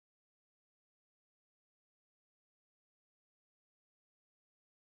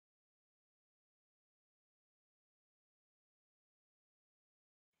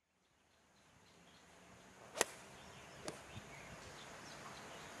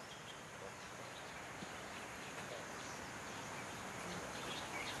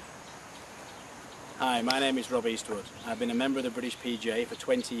Hi, my name is Rob Eastwood. I've been a member of the British PGA for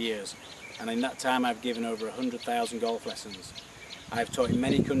 20 years, and in that time I've given over 100,000 golf lessons. I've taught in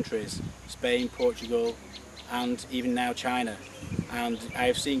many countries, Spain, Portugal, and even now China, and I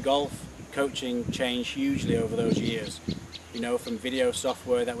have seen golf coaching change hugely over those years. You know, from video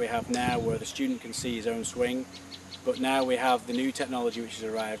software that we have now where the student can see his own swing, but now we have the new technology which has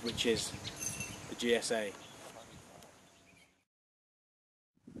arrived, which is the GSA.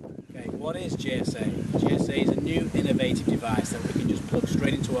 Okay, what is GSA? GSA is a new innovative device that we can just plug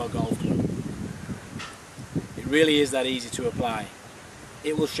straight into our golf club. It really is that easy to apply.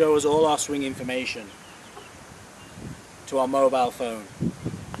 It will show us all our swing information to our mobile phone.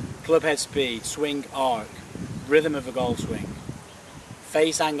 Club head speed, swing arc, rhythm of a golf swing,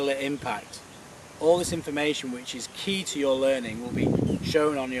 face angle at impact. All this information which is key to your learning will be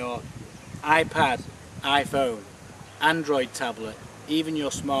shown on your iPad, iPhone, Android tablet, even your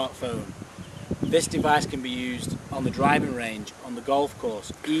smartphone. This device can be used on the driving range, on the golf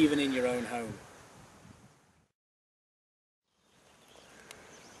course, even in your own home.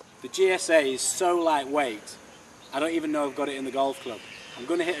 The GSA is so lightweight, I don't even know I've got it in the golf club. I'm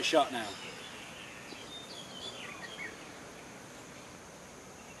going to hit a shot now.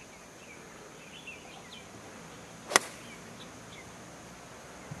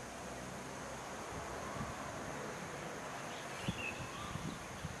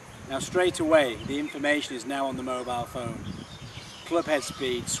 Now straight away, the information is now on the mobile phone. Club head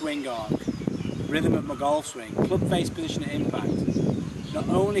speed, swing arc, rhythm of my golf swing, club face position at impact. Not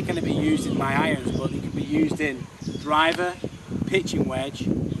only can it be used in my irons, but it can be used in driver, pitching wedge,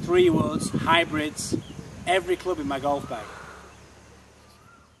 3-woods, hybrids, every club in my golf bag.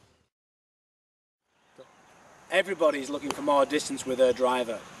 Everybody is looking for more distance with their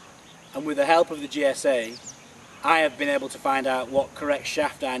driver, and with the help of the GSA, I have been able to find out what correct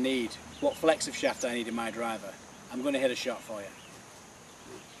shaft I need, what flex of shaft I need in my driver. I'm going to hit a shot for you.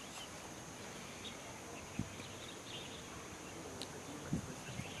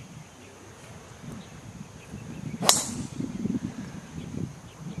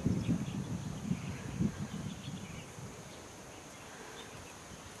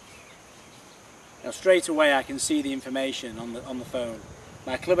 Now straight away I can see the information on the phone.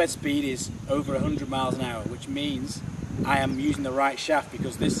 My club head speed is over 100 miles an hour, which means I am using the right shaft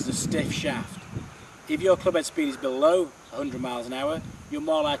because this is a stiff shaft. If your club head speed is below 100 miles an hour, you're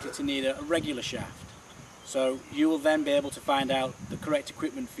more likely to need a regular shaft. So you will then be able to find out the correct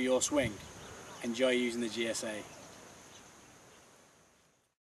equipment for your swing. Enjoy using the GSA.